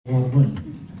of money.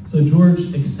 So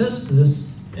George accepts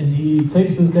this, and he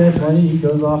takes his dad's money. He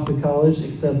goes off to college,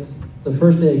 except the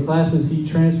first day of classes, he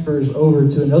transfers over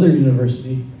to another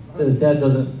university that his dad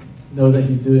doesn't know that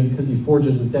he's doing because he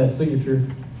forges his dad's signature,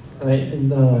 right?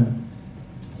 And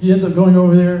he ends up going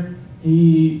over there.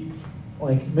 He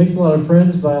makes a lot of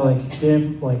friends by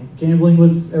gambling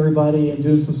with everybody and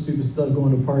doing some stupid stuff,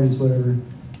 going to parties, whatever.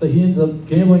 But he ends up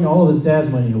gambling all of his dad's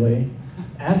money away,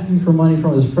 asking for money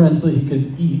from his friends so he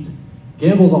could eat,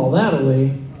 gambles all that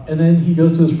away, and then he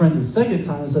goes to his friends a second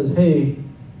time and says, hey,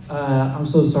 I'm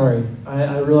so sorry.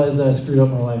 I realized that I screwed up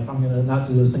my life. I'm going to not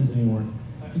do those things anymore.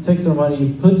 He takes their money,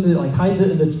 he puts it, hides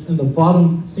it in the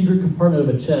bottom secret compartment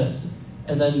of a chest,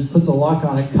 and then puts a lock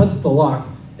on it, cuts the lock,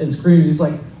 and screams. He's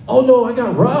like, oh no, I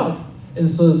got robbed. And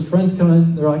so his friends come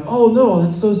in, they're like, oh no,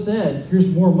 that's so sad. Here's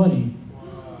more money.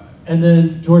 And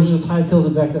then George just hightails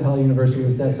it back to Howell University where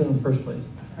his dad sent him in the first place.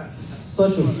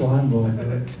 Such a slime ball,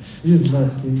 bro. He's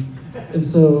nuts, dude. And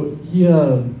so he,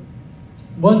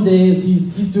 one day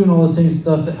he's doing all the same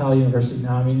stuff at Howell University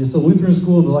now. I mean, it's a Lutheran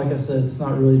school, but like I said, it's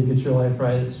not really to get your life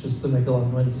right. It's just to make a lot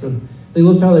of money. So they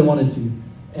lived how they wanted to.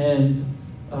 And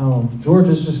George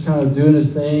is just kind of doing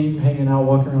his thing, hanging out,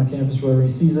 walking around campus, wherever.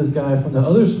 He sees this guy from the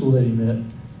other school that he met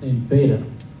named Beta.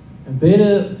 And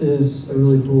Beta is a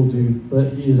really cool dude,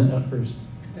 but he isn't at first.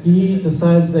 He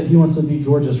decides that he wants to be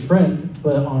George's friend,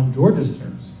 but on George's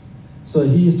terms. So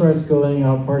he starts going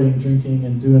out partying, drinking,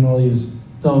 and doing all these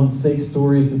dumb fake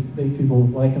stories to make people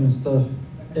like him and stuff.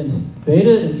 And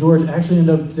Beta and George actually end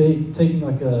up taking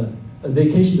a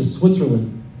vacation to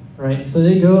Switzerland, right? So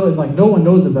they go and no one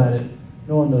knows about it.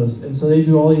 No one knows. And so they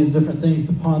do all these different things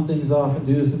to pawn things off and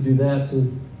do this and do that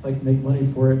to make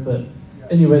money for it. But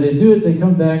anyway, they do it. They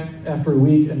come back after a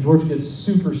week, and George gets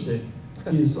super sick.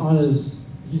 He's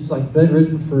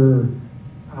bedridden for,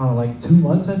 I don't know, 2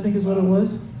 months, I think is what it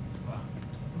was.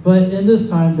 But in this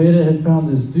time, Beta had found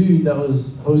this dude that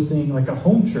was hosting a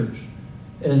home church.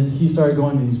 And he started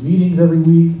going to these meetings every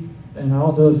week. And I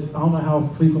don't know how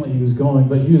frequently he was going,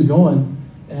 but he was going.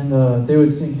 And they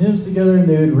would sing hymns together, and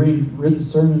they would read written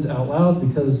sermons out loud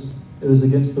because it was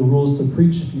against the rules to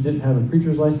preach if you didn't have a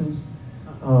preacher's license.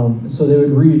 And so they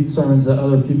would read sermons that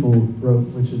other people wrote,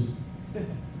 which is,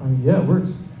 yeah, it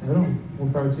works. Right on. More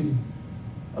power to you.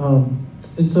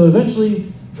 And so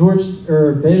eventually,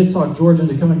 Beta talked George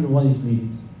into coming to one of these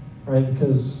meetings, right?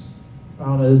 Because, I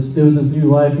don't know, it was this new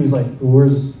life. He was like, the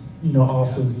Lord's,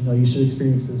 awesome. You should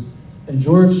experience this. And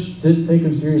George didn't take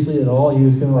him seriously at all. He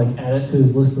was going to add it to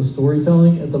his list of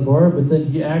storytelling at the bar, but then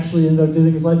he actually ended up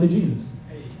giving his life to Jesus.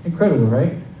 Incredible,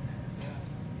 right?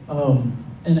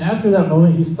 And after that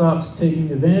moment, he stopped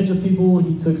taking advantage of people.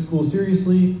 He took school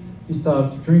seriously. He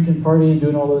stopped drinking, partying,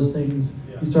 doing all those things.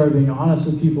 He started being honest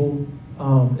with people.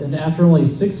 And after only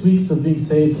 6 weeks of being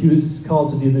saved, he was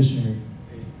called to be a missionary.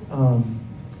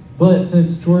 But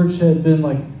since George had been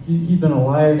he'd been a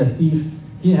liar and a thief,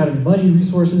 he didn't have any money,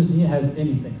 resources, he didn't have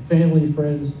anything, family,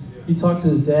 friends. He talked to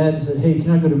his dad and said, hey, can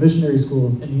I go to missionary school?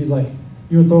 And he's like,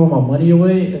 you would throw all my money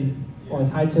away and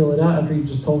hightail it out after you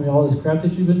just told me all this crap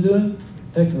that you've been doing?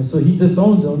 Heck no. So he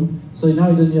disowns him. So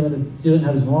now he didn't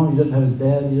have his mom, he didn't have his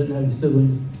dad, he didn't have his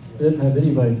siblings, he didn't have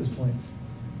anybody at this point.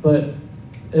 But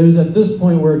it was at this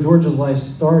point where George's life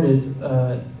started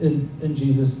in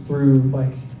Jesus through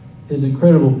his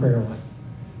incredible prayer life.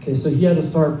 Okay, so he had to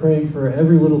start praying for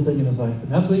every little thing in his life,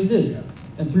 and that's what he did.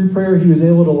 And through prayer, he was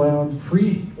able to land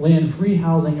free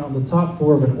housing on the top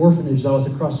floor of an orphanage that was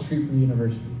across the street from the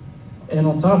university. And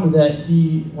on top of that,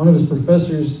 one of his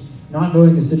professors, not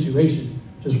knowing his situation,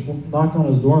 just knocked on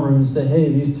his dorm room and said, hey,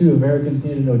 these 2 Americans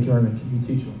need to know German. Can you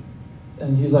teach them?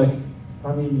 And he's like,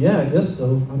 yeah, I guess so.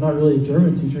 I'm not really a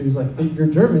German teacher. He's like, you're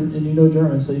German and you know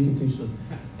German, so you can teach them.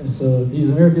 And so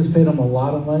these Americans paid him a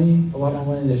lot of money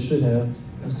they should have.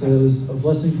 And so it was a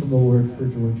blessing from the Lord for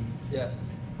George. Yeah.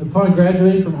 Upon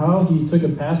graduating from Howell, he took a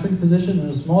pastoring position in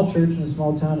a small church in a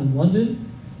small town in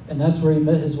London, and that's where he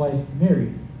met his wife,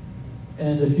 Mary.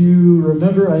 And if you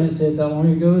remember, I didn't say it that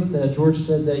long ago, that George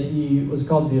said that he was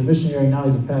called to be a missionary, and now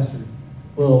he's a pastor.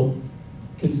 Well,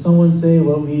 can someone say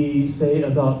what we say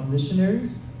about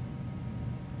missionaries?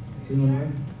 Does anyone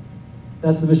know?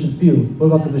 That's the mission field. What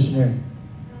about the missionary?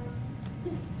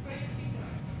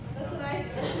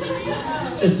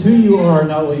 It's who you are,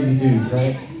 not what you do,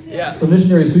 right? Yeah. So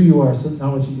missionary is who you are, so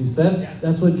not what you do. So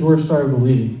that's what George started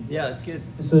believing. Yeah, that's good.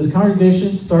 And so his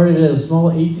congregation started at a small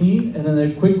 18, and then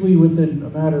they quickly, within a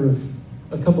matter of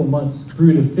a couple months,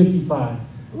 grew to 55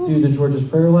 due to George's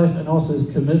prayer life and also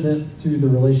his commitment to the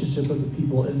relationship of the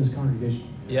people in his congregation.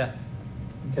 Yeah.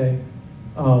 Okay.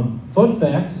 Fun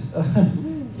fact,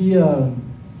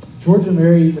 George and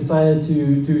Mary decided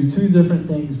to do two different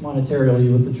things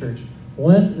monetarily with the church.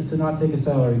 One is to not take a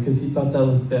salary because he thought that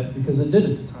looked bad, because it did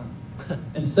at the time.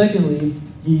 And secondly,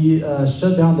 he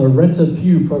shut down the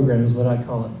rent-a-pew program, is what I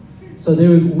call it. So they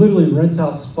would literally rent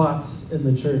out spots in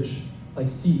the church, like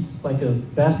seats, like a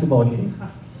basketball game,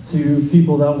 to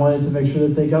people that wanted to make sure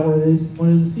that they got where they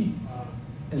wanted to seat.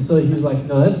 And so he was like,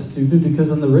 no, that's stupid, because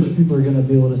then the rich people are going to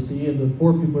be able to see and the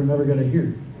poor people are never going to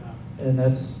hear. And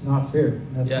that's not fair.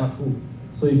 And that's not cool.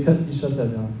 So he shut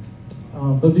that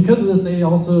down. But because of this, they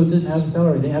also didn't have a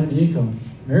salary. They didn't have any income.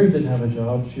 Mary didn't have a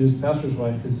job. She was a pastor's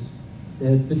wife because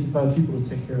they had 55 people to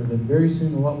take care of, and very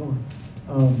soon a lot more.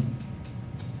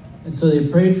 And so they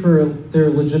prayed for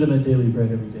their legitimate daily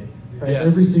bread every day. Right? Yeah.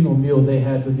 Every single meal they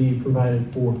had to be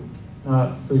provided for,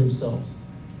 not for themselves.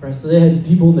 Right? So they had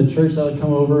people in the church that would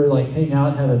come over, like hang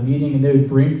out, have a meeting, and they would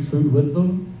bring food with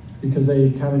them because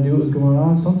they kind of knew what was going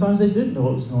on. Sometimes they didn't know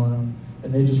what was going on,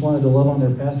 and they just wanted to love on their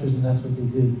pastors, and that's what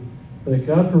they did. But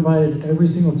God provided every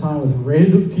single time with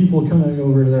random people coming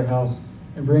over to their house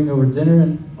and bringing over dinner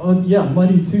and,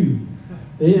 money too.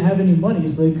 They didn't have any money,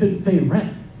 so they couldn't pay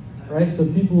rent. Right? So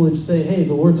people would say, hey,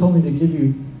 the Lord told me to give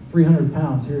you 300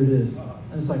 pounds. Here it is.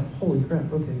 And it's like, holy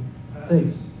crap, okay,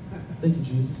 thanks. Thank you,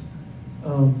 Jesus.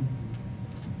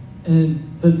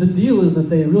 And the deal is that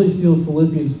they really sealed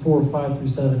Philippians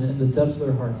 4:5-7 in the depths of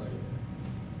their hearts.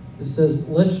 It says,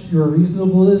 let your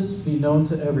reasonableness be known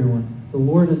to everyone. The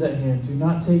Lord is at hand. Do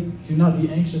not be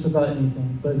anxious about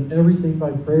anything, but in everything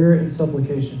by prayer and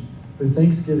supplication. With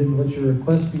thanksgiving, let your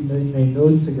requests be made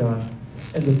known to God.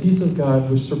 And the peace of God,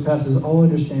 which surpasses all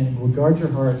understanding, will guard your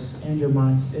hearts and your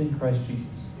minds in Christ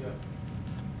Jesus. Yeah.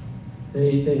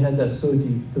 They had that so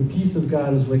deep. The peace of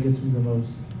God is what gets me the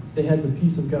most. They had the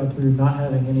peace of God through not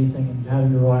having anything and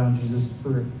having to rely on Jesus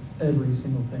for every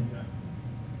single thing. Yeah.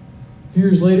 A few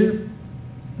years later,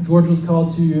 George was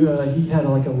called to, he had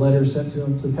like a letter sent to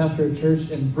him to pastor a church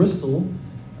in Bristol,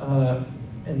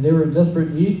 and they were in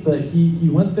desperate need, but he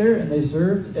went there and they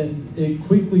served, and it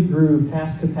quickly grew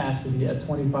past capacity at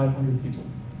 2,500 people.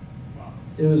 Wow.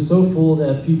 It was so full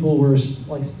that people were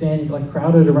like standing, like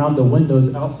crowded around the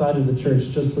windows outside of the church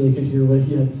just so they could hear what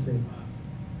he had to say.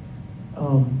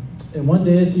 And one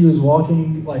day as he was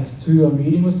walking like to a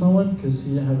meeting with someone, because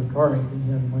he didn't have a car or anything,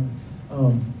 he didn't have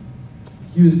money,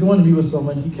 he was going to meet with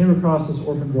someone. He came across this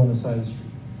orphan girl on the side of the street.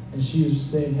 And she was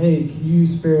just saying, hey, can you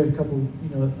spare a couple,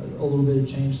 a little bit of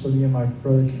change so me and my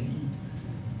brother can eat?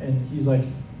 And he's like,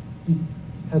 he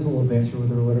has a little banter with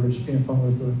her or whatever, just being fun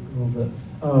with her a little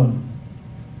bit.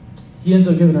 He ends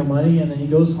up giving her money, and then he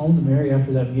goes home to Mary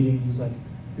after that meeting. He's like,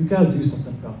 we've got to do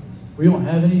something about this. We don't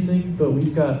have anything, but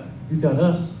we've got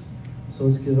us, so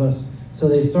let's give us. So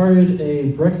they started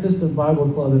a breakfast and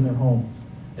Bible club in their home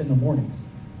in the mornings.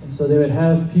 And so they would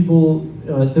have people,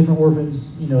 different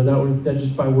orphans, that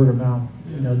just by word of mouth,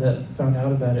 that found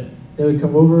out about it. They would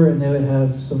come over and they would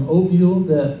have some oatmeal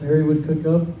that Mary would cook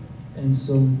up and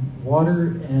some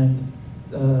water, and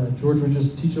George would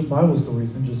just teach them Bible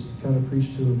stories and just kind of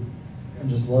preach to them and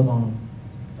just love on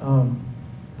them.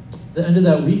 The end of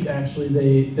that week, actually,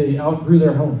 they outgrew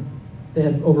their home. They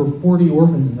had over 40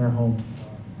 orphans in their home.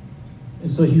 And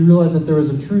so he realized that there was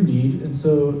a true need. And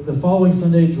so the following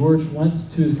Sunday, George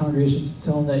went to his congregation to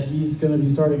tell them that he's going to be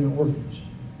starting an orphanage.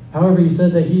 However, he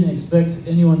said that he didn't expect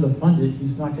anyone to fund it.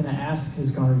 He's not going to ask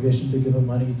his congregation to give him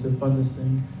money to fund this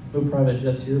thing. No private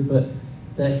jets here, but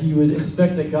that he would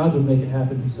expect that God would make it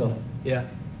happen himself. Yeah.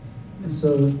 And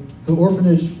so the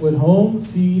orphanage would home,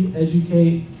 feed,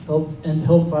 educate,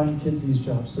 help find kids these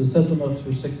jobs. So set them up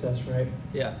for success, right?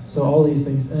 Yeah. So all these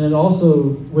things. And then also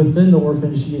within the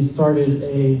orphanage, he started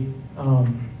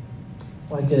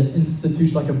like an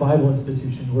institution, like a Bible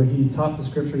institution, where he taught the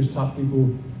scriptures, taught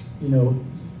people,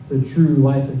 the true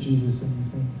life of Jesus and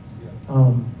these things.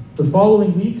 Yeah. The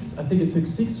following weeks, I think it took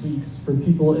 6 weeks for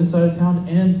people inside of town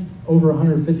and over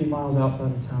 150 miles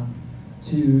outside of town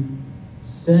to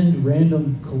send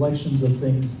random collections of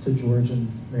things to George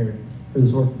and Mary for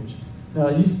this orphanage. Now,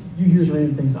 you hear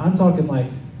random things. I'm talking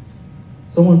like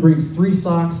someone brings 3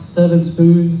 socks, 7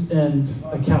 spoons, and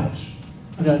a couch.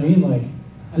 You know what I mean?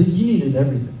 Like, he needed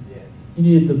everything. He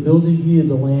needed the building, he needed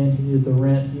the land, he needed the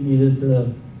rent, he needed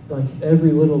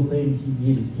every little thing he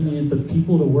needed. He needed the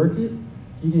people to work it.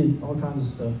 He needed all kinds of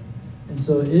stuff. And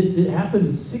so it happened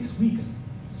in 6 weeks.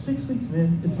 6 weeks,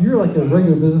 man. If you're like a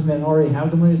regular businessman and already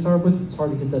have the money to start with, it's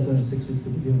hard to get that done in 6 weeks to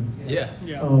begin with.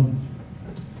 Yeah.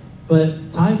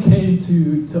 But time came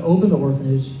to open the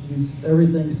orphanage.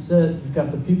 Everything's set. You've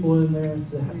got the people in there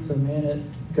to man it.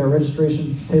 You've got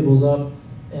registration tables up.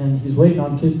 And he's waiting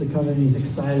on kids to come in. He's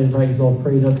excited, right? He's all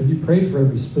prayed up because he prayed for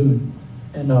every spoon.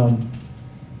 And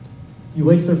he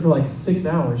waits there for like 6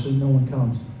 hours and no one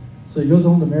comes. So he goes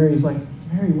home to Mary. He's like,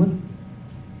 Mary,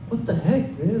 what the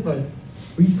heck, man? Like,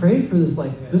 we prayed for this.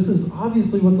 Like, this is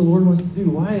obviously what the Lord wants to do.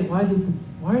 Why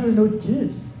are there no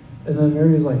kids? And then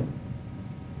Mary was like,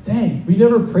 dang, we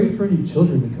never prayed for any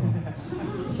children to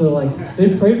come. So like,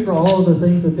 they prayed for all of the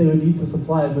things that they would need to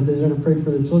supply, but they never prayed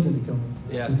for the children to come.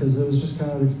 Yeah. Because it was just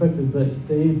kind of expected. But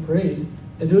they prayed,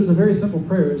 and it was a very simple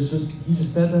prayer. It was just, he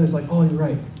just sat there and was like, oh, you're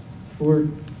right.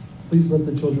 Lord, please let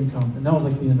the children come. And that was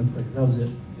like the end of prayer. That was it.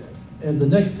 Yeah. And the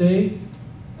next day,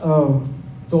 the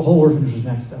whole orphanage was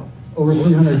maxed out. Over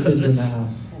 300 kids were in that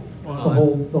house. Wow.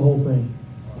 The whole thing.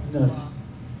 Nuts.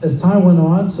 As time went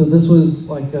on, so this was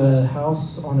like a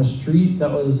house on a street that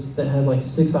had like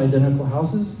 6 identical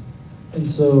houses. And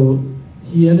so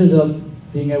he ended up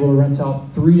being able to rent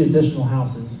out 3 additional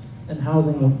houses and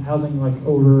housing like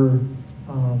over,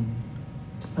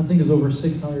 I think it was over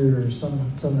 600 or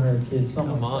 700 kids,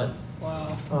 something like that.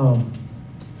 Wow.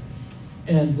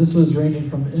 And this was ranging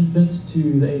from infants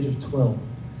to the age of 12.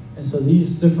 And so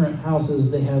these different houses,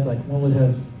 they had like, one would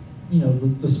have,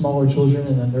 the smaller children,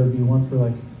 and then there would be one for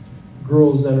like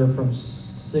girls that are from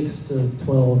 6 to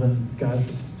 12 and guys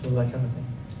from 6 to 12, that kind of thing.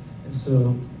 And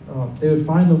so they would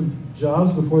find them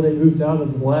jobs before they moved out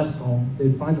of the last home.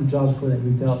 They'd find them jobs before they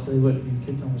moved out, so they wouldn't be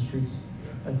kicked on the streets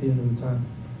at the end of the time.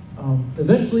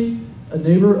 Eventually, a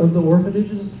neighbor of the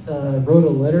orphanages wrote a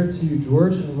letter to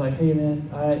George and was like, hey man,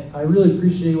 I really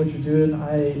appreciate what you're doing.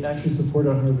 I actually support it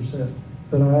 100%.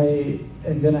 But I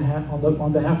am going to have,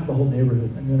 on behalf of the whole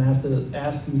neighborhood, I'm going to have to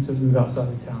ask you to move outside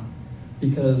of town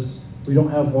because we don't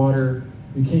have water.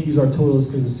 We can't use our toilets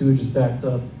because the sewage is backed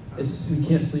up. We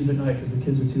can't sleep at night because the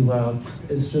kids are too loud.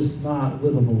 It's just not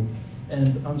livable.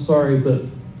 And I'm sorry,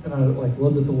 and I like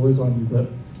love that the Lord's on you,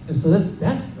 and so that's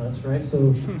nuts, right?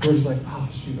 So George's like, oh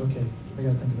shoot, okay, I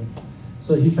gotta think of it.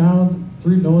 So he found,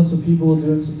 through knowing some people,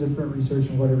 doing some different research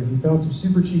and whatever, he found some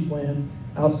super cheap land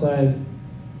outside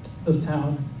of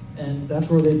town, and that's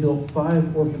where they built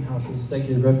 5 orphan houses that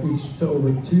gave refuge to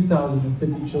over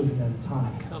 2,050 children at a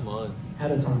time. Come on.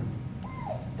 At a time.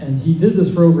 And he did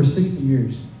this for over 60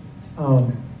 years.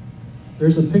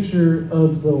 There's a picture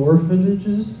of the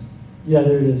orphanages. Yeah,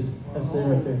 there it is. That's there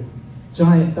right there.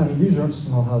 Giant, these aren't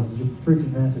small houses, they're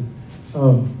freaking massive.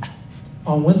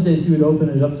 On Wednesdays, he would open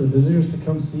it up to visitors to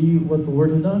come see what the Lord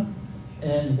had done.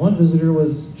 And one visitor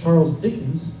was Charles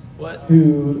Dickens,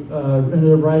 who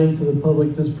ended up writing to the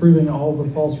public disproving all the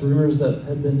false rumors that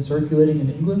had been circulating in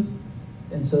England.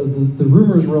 And so the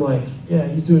rumors were like, yeah,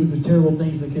 he's doing terrible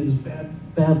things to kids,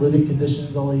 bad living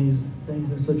conditions, all these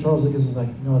things. And so Charles Dickens was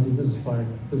like, no, dude, this is fire.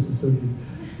 This is so good.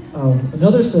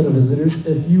 Another set of visitors,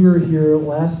 if you were here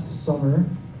last summer,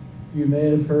 you may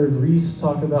have heard Reese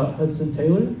talk about Hudson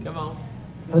Taylor. Come on.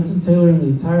 Hudson Taylor and the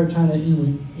entire China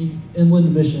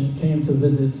Inland Mission came to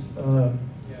visit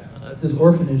this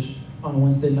orphanage on a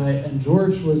Wednesday night, and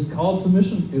George was called to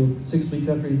mission field 6 weeks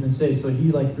after he'd been saved, so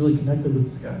he like really connected with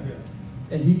this guy. Yeah.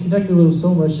 And he connected with him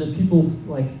so much that people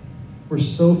like were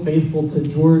so faithful to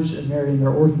George and Mary in their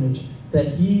orphanage that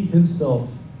he himself,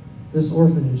 this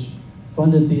orphanage,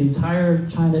 funded the entire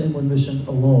China Inland Mission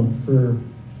alone for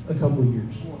a couple of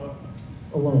years.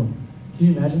 Alone. Can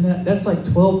you imagine that? That's like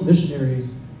 12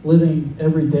 missionaries living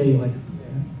every day, like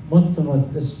month to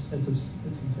month. It's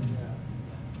insane.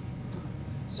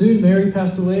 Soon Mary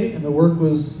passed away, and the work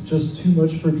was just too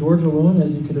much for George alone,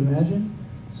 as you could imagine.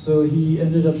 So he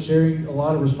ended up sharing a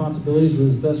lot of responsibilities with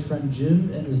his best friend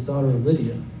Jim and his daughter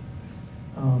Lydia.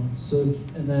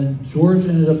 And then George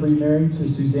ended up remarrying to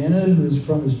Susanna, who is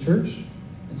from his church.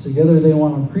 And together they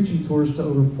went on preaching tours to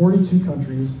over 42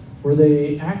 countries, where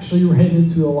they actually ran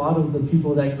into a lot of the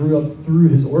people that grew up through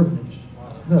his orphanage.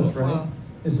 Nuts, right? Wow.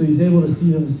 And so he's able to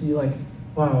see them and see like,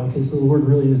 wow, okay, so the Lord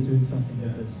really is doing something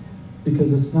with this.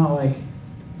 Because it's not like,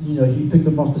 he picked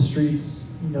them off the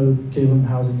streets, gave them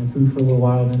housing and food for a little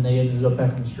while, and then they ended up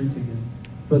back on the streets again.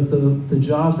 But the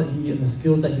jobs that he and the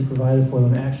skills that he provided for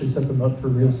them actually set them up for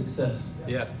real success.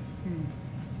 Yeah.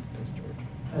 Thanks, George.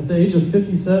 At the age of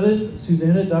 57,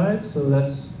 Susanna died, so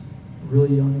that's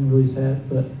really young and really sad.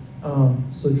 But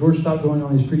so George stopped going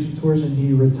on these preaching tours, and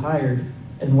he retired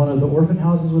in one of the orphan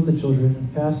houses with the children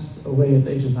and passed away at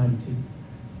the age of 92.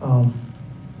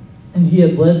 And he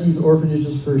had led these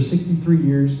orphanages for 63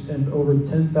 years, and over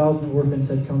 10,000 orphans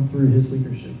had come through his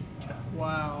leadership.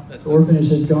 Wow. The orphanage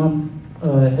had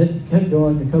kept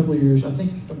going a couple of years, I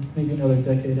think maybe another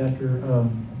decade after,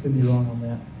 I could be wrong on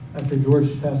that, after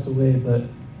George passed away, but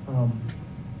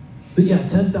yeah,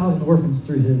 10,000 orphans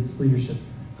through his leadership.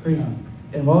 Crazy.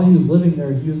 And while he was living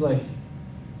there, he was like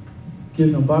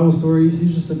giving them Bible stories.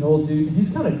 He's just an old dude. He's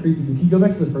kind of creepy. Can you go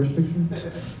back to the first picture?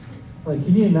 Like,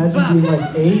 can you imagine being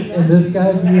like 8 and this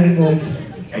guy being like,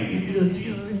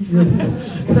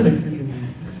 it's kind of creepy.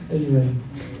 Anyway,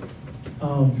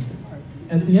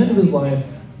 at the end of his life,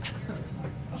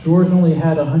 George only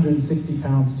had 160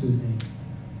 pounds to his name.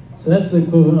 So that's the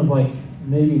equivalent of like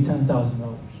maybe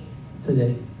 $10,000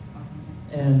 today.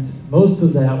 And most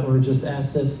of that were just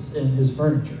assets in his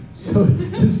furniture. So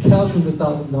his couch was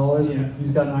 $1,000 and he's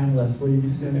got 9 left. What do you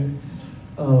do?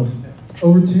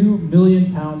 Over 2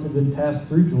 million pounds have been passed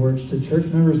through George to church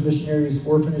members, missionaries,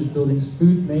 orphanage buildings,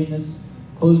 food maintenance,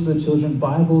 clothes for the children,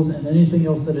 Bibles, and anything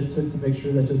else that it took to make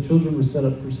sure that the children were set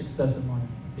up for success in life.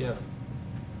 Yeah.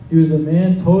 He was a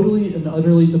man totally and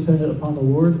utterly dependent upon the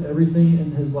Lord. Everything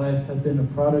in his life had been a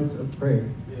product of prayer.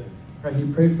 Yeah. Right? He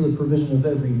prayed for the provision of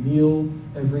every meal,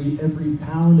 every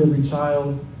pound, every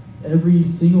child, every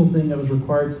single thing that was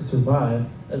required to survive,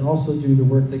 and also do the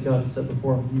work that God had set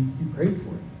before him. He prayed for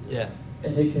it. Yeah.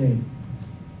 And it came.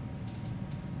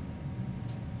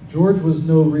 George was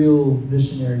no real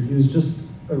missionary. He was just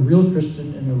a real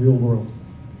Christian in a real world.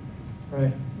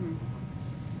 Right?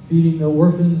 Feeding the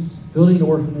orphans, building the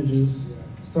orphanages,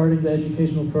 starting the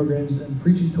educational programs, and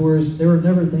preaching tours. There were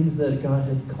never things that God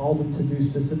had called him to do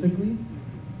specifically.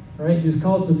 Right? He was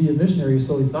called to be a missionary,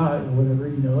 so he thought, or whatever,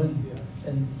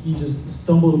 and he just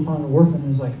stumbled upon an orphan and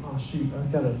was like, oh shoot,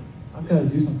 I've got to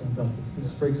do something about this. This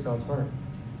breaks God's heart.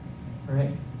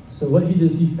 Right? So what he did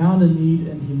is he found a need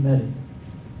and he met it.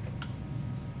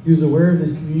 He was aware of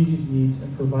his community's needs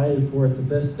and provided for it the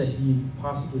best that he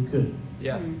possibly could.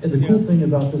 Yeah. And the cool thing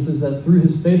about this is that through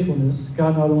his faithfulness,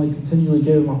 God not only continually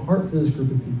gave him a heart for this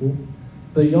group of people,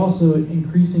 but he also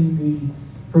increasingly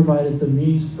provided the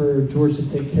means for George to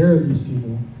take care of these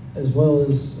people, as well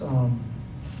as,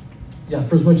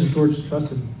 for as much as George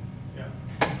trusted him. Yeah.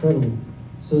 Incredible.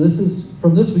 So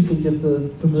from this we can get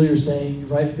the familiar saying,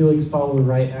 right feelings follow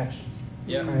right actions.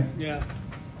 Yeah. Right? Yeah.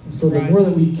 And so the more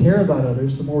that we care about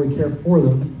others, the more we care for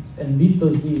them and meet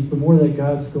those needs, the more that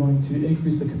God's going to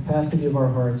increase the capacity of our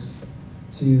hearts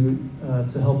to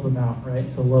help them out,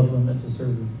 right? To love them and to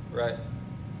serve them. Right.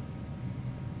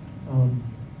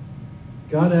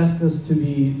 God asks us to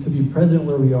be present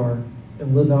where we are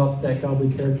and live out that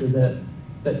godly character that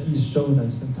He's shown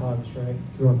us and taught us, right?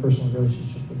 Through our personal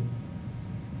relationship with Him.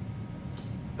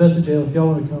 Beth and Jail, if y'all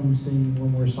want to come sing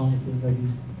one more song with me,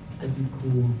 that'd be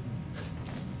cool.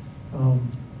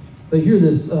 But hear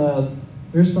this.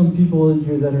 There's some people in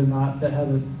here that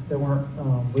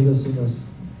weren't with us in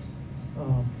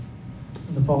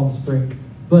the fall and spring.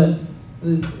 But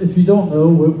if you don't know,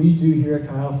 what we do here at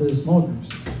Chi Alpha is small groups.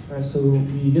 Right? So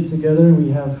we get together, we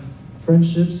have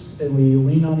friendships, and we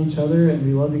lean on each other, and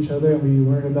we love each other, and we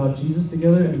learn about Jesus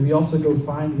together, and we also go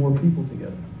find more people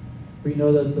together. We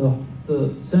know that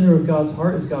the center of God's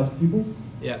heart is God's people.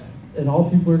 Yeah. And all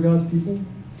people are God's people.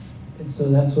 And so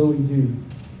that's what we do.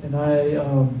 And I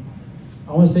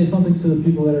want to say something to the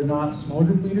people that are not small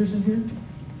group leaders in here.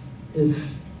 If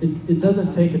it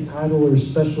doesn't take a title or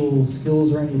special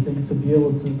skills or anything to be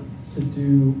able to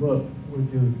do what we're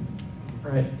doing,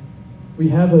 right? We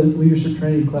have a leadership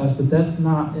training class, but that's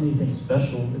not anything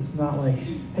special. It's not like,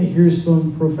 hey, here's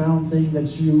some profound thing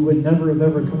that you would never have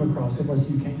ever come across unless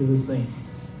you came to this thing.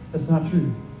 That's not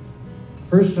true.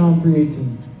 1 John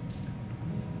 3:18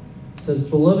 says,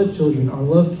 "Beloved children, our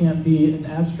love can't be an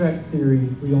abstract theory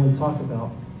we only talk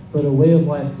about, but a way of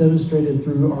life demonstrated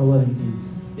through our loving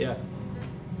deeds." Yeah.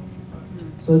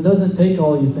 So it doesn't take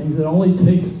all these things. It only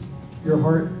takes a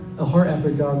heart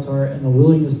after God's heart, and a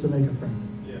willingness to make a friend.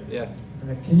 Yeah.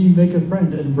 Right? Can you make a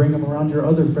friend and bring them around your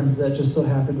other friends that just so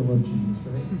happen to love Jesus,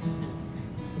 right?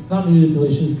 It's not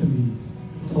manipulation, it's convenience.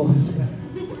 That's all I'm saying.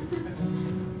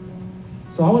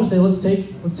 So I want to say,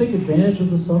 let's take advantage of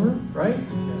the summer, right?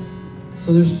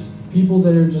 So there's people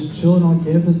that are just chilling on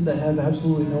campus that have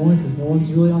absolutely no one, because no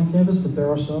one's really on campus, but there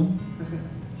are some.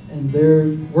 And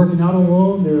they're working out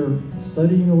alone, they're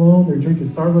studying alone, they're drinking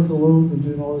Starbucks alone, they're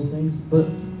doing all those things. But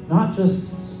not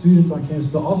just students on campus,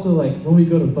 but also like when we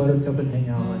go to Buttercup and hang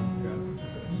out,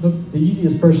 the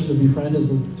easiest person to befriend is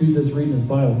this dude that's reading his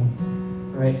Bible,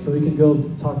 right? So we can go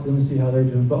talk to them and see how they're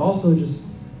doing. But also just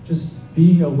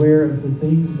being aware of the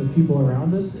things and the people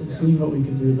around us and seeing what we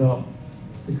can do about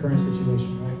the current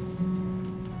situation, right?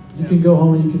 You can go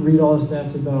home and you can read all the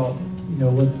stats about,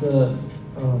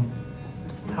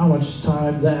 how much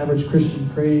time the average Christian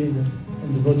prays and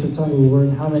devotes their time to the Lord,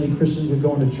 and how many Christians are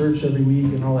going to church every week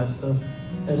and all that stuff.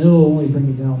 And it'll only bring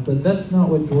you down. But that's not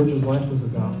what George's life was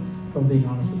about, if I'm being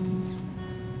honest with you.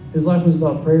 His life was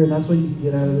about prayer, and that's what you can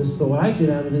get out of this. But what I get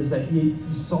out of it is that he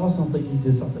saw something, he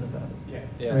did something about it.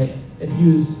 Yeah. Right? And he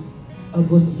was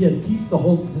uplifted. He had peace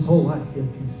his whole life. He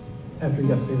had peace after he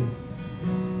got saved.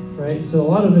 right? So a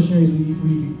lot of missionaries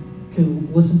we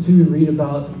can listen to and read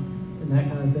about and that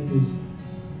kind of thing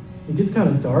it gets kind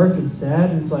of dark and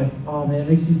sad, and it's like, oh man, it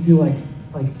makes you feel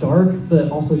like dark, but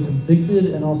also convicted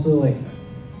and also like,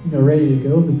 ready to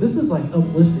go. But this is like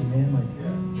uplifting, man.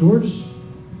 Like George,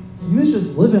 he was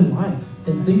just living life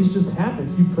and things just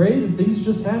happened. He prayed and things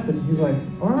just happened. He's like,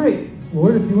 all right,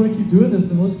 Lord, if you want to keep doing this,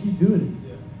 then let's keep doing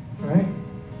it. All right?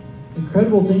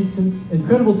 Incredible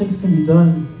things can be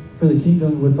done for the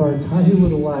kingdom with our tiny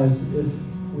little lives if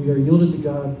we are yielded to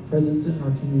God, present in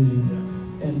our community,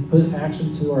 and put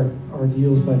action to our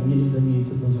deals by meeting the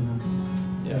needs of those around us.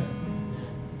 Yeah.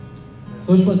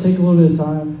 So I just want to take a little bit of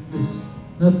time. It's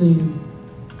nothing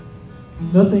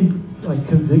like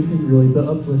convicting really, but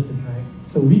uplifting, right?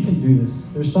 So we can do this.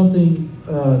 There's something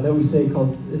that we say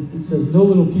called, it says, no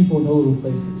little people, no little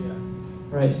places. Yeah.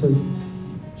 Right? So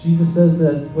Jesus says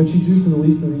that what you do to the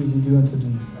least of these, you do unto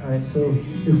me. Right? So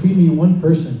if we meet one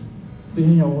person, if we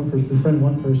hang out with one person, befriend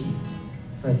one person,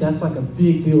 right? That's like a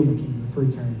big deal in the kingdom for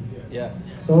eternity. Yeah.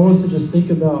 So I want us to just think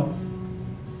about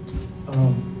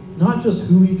not just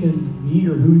who we can meet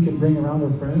or who we can bring around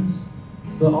our friends,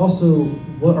 but also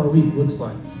what our week looks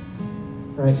like.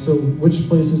 Right? So which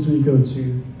places do we go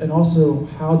to? And also,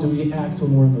 how do we act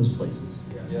when we're in those places?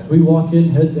 Yeah. Do we walk in,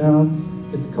 head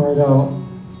down, get the card out,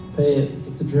 pay it,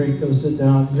 get the drink, go sit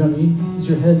down? You know what I mean? Is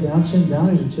your head down, or is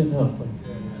your chin up? Like,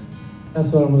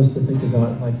 that's what I want us to think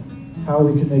about, like how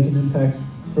we can make an impact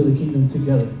for the kingdom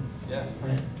together. Yeah.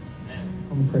 Right?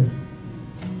 I'm going to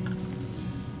pray.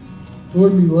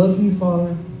 Lord, we love you,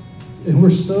 Father, and we're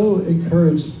so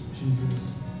encouraged,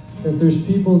 Jesus, that there's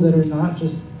people that are not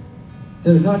just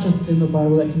in the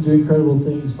Bible that can do incredible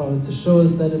things, Father, to show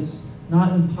us that it's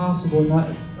not impossible, not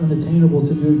unattainable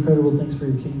to do incredible things for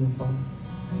your kingdom, Father.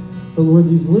 But Lord,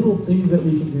 these little things that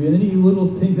we can do, and any little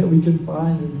thing that we can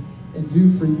find and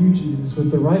do for you, Jesus,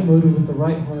 with the right motive, with the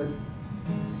right heart,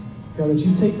 God, that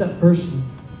you take that person,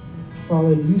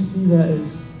 Father, and you see that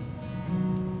as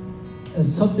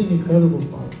something incredible,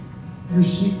 Father. Your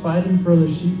sheep fighting for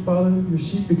other sheep, Father. Your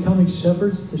sheep becoming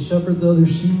shepherds to shepherd the other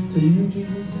sheep to you,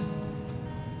 Jesus.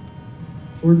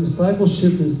 Lord,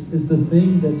 discipleship is the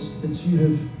thing that you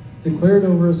have declared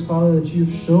over us, Father, that you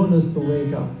have shown us the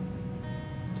way, God.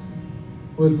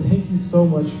 Lord, thank you so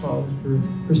much, Father,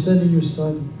 for sending your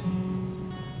Son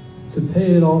to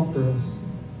pay it all for us.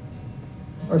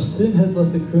 Our sin had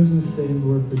left a crimson stain,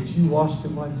 Lord, but you washed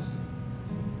it white.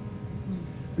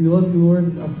 We love you,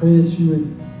 Lord. I pray that you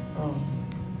would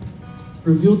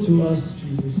reveal to us,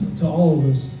 Jesus, and to all of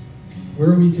us,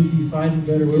 where we could be fighting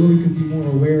better, where we could be more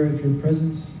aware of your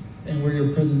presence, and where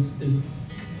your presence isn't.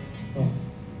 Oh,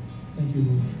 thank you,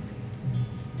 Lord.